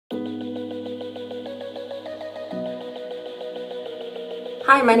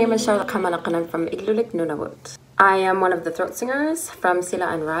Hi, my name is Charlotte Kamalak and I'm from Igloolik, Nunavut. I am one of the throat singers from Silla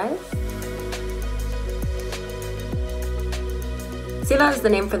and Rise. Silla is the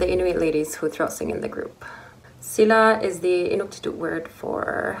name for the Inuit ladies who throat sing in the group. Silla is the Inuit word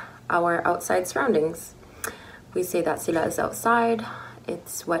for our outside surroundings. We say that Silla is outside.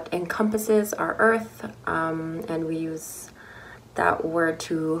 It's what encompasses our earth, and we use that word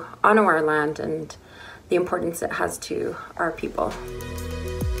to honor our land and the importance it has to our people.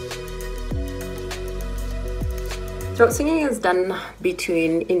 Throat singing is done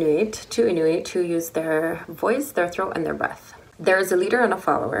between two Inuit who use their voice, their throat, and their breath. There is a leader and a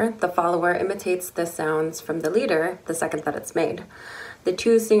follower. The follower imitates the sounds from the leader the second that it's made. The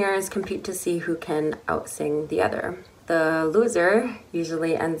two singers compete to see who can outsing the other. The loser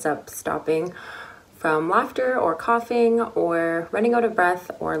usually ends up stopping from laughter or coughing or running out of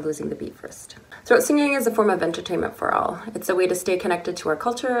breath or losing the beat first. Throat singing is a form of entertainment for all. It's a way to stay connected to our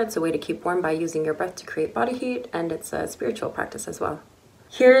culture, it's a way to keep warm by using your breath to create body heat, and it's a spiritual practice as well.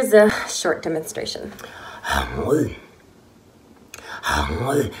 Here's a short demonstration.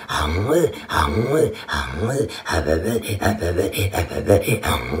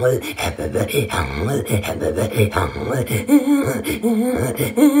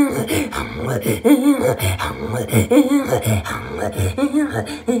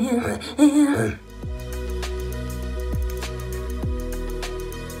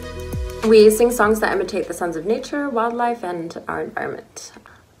 We sing songs that imitate the sounds of nature, wildlife, and our environment.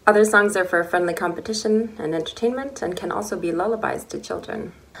 Other songs are for friendly competition and entertainment and can also be lullabies to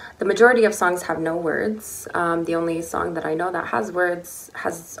children. The majority of songs have no words. The only song that I know that has words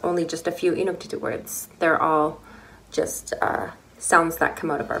has only just a few Inuktitut words. They're all just sounds that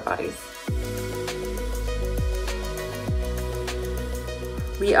come out of our bodies.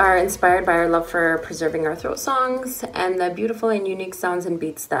 We are inspired by our love for preserving our throat songs and the beautiful and unique sounds and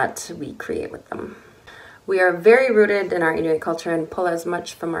beats that we create with them. We are very rooted in our Inuit culture and pull as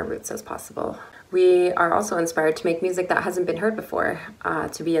much from our roots as possible. We are also inspired to make music that hasn't been heard before,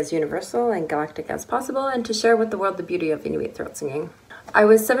 to be as universal and galactic as possible, and to share with the world the beauty of Inuit throat singing. I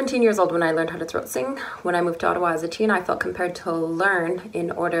was 17 years old when I learned how to throat sing. When I moved to Ottawa as a teen, I felt compelled to learn in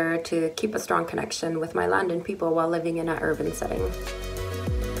order to keep a strong connection with my land and people while living in an urban setting.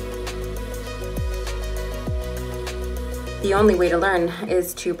 The only way to learn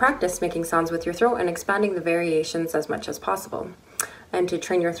is to practice making sounds with your throat and expanding the variations as much as possible, and to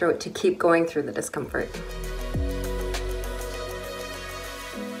train your throat to keep going through the discomfort.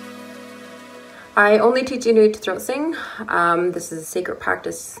 I only teach Inuit to throat sing. This is a sacred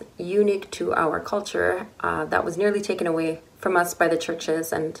practice unique to our culture that was nearly taken away from us by the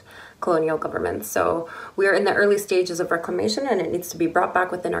churches and colonial governments. So we are in the early stages of reclamation, and it needs to be brought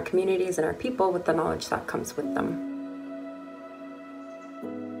back within our communities and our people with the knowledge that comes with them.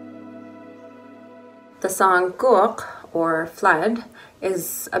 The song Kuuq, or Flood,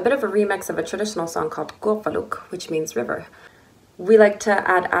 is a bit of a remix of a traditional song called Kuuq, which means river. We like to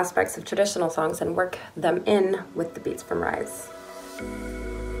add aspects of traditional songs and work them in with the beats from Rise.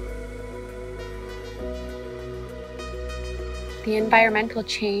 The environmental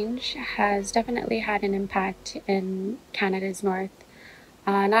change has definitely had an impact in Canada's north,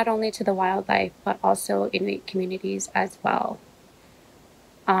 not only to the wildlife, but also Inuit communities as well.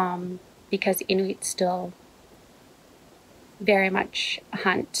 Because Inuit still very much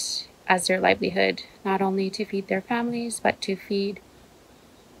hunt as their livelihood, not only to feed their families, but to feed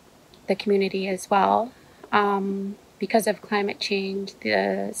the community as well. Because of climate change,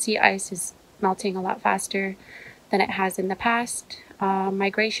 the sea ice is melting a lot faster than it has in the past.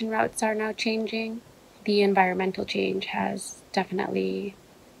 Migration routes are now changing. The environmental change has definitely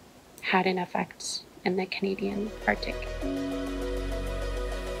had an effect in the Canadian Arctic.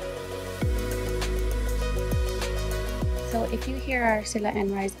 So if you hear our Silla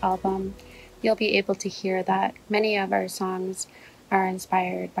and Rise album, you'll be able to hear that many of our songs are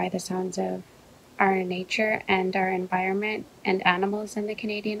inspired by the sounds of our nature and our environment and animals in the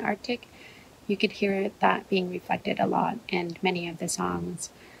Canadian Arctic. You could hear that being reflected a lot in many of the songs.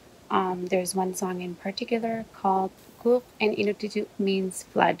 There's one song in particular called Kuuq, and Inuktitut means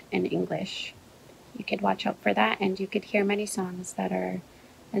flood in English. You could watch out for that, and you could hear many songs that are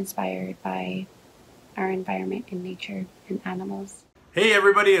inspired by our environment and nature and animals. Hey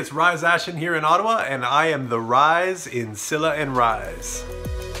everybody, it's Rise Ashen here in Ottawa, and I am the Rise in Silla and Rise.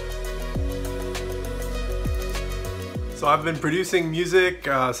 So I've been producing music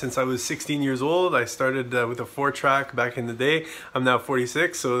since I was 16 years old. I started with a 4-track back in the day. I'm now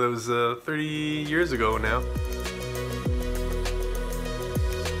 46, so that was 30 years ago now.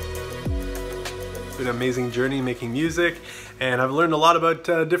 been an amazing journey making music, and I've learned a lot about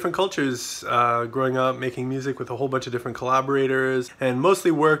different cultures growing up, making music with a whole bunch of different collaborators, and mostly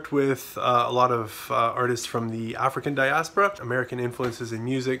worked with a lot of artists from the African diaspora, American influences in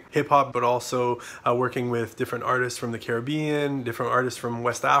music, hip-hop, but also working with different artists from the Caribbean, different artists from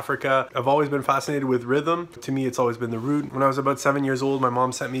West Africa. I've always been fascinated with rhythm. To me, it's always been the root. When I was about 7 years old, my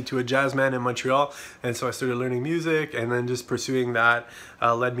mom sent me to a jazz band in Montreal, and so I started learning music, and then just pursuing that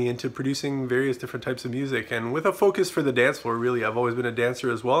led me into producing various different types of music, and with a focus for the dance floor. Really, I've always been a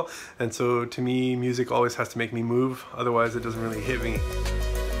dancer as well, and so to me, music always has to make me move, otherwise it doesn't really hit me.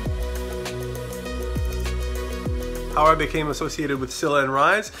 How I became associated with Silla and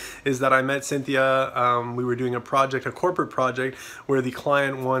Rise is that I met Cynthia. We were doing a project, a corporate project, where the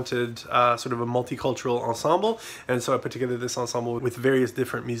client wanted sort of a multicultural ensemble, and so I put together this ensemble with various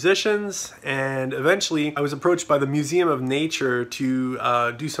different musicians, and eventually I was approached by the Museum of Nature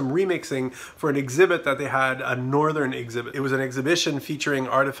to do some remixing for an exhibit that they had, a northern exhibit. It was an exhibition featuring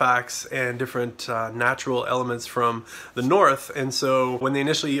artifacts and different natural elements from the north, and so when they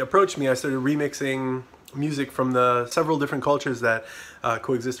initially approached me, I started remixing music from the several different cultures that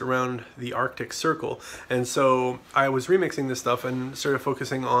coexist around the Arctic Circle. And so I was remixing this stuff and started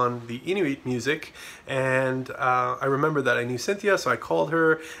focusing on the Inuit music, and I remember that I knew Cynthia, so I called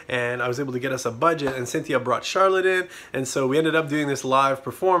her and I was able to get us a budget, and Cynthia brought Charlotte in, and so we ended up doing this live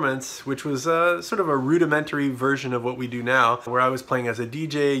performance, which was sort of a rudimentary version of what we do now, where I was playing as a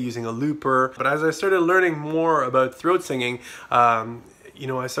DJ using a looper. But as I started learning more about throat singing, you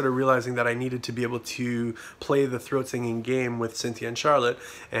know, I started realizing that I needed to be able to play the throat singing game with Cynthia and Charlotte,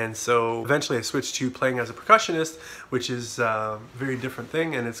 and so eventually I switched to playing as a percussionist, which is a very different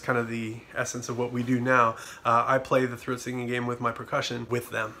thing, and it's kind of the essence of what we do now. I play the throat singing game with my percussion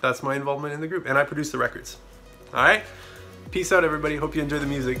with them. That's my involvement in the group, and I produce the records. All right, peace out everybody, hope you enjoy the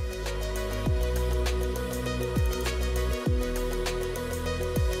music.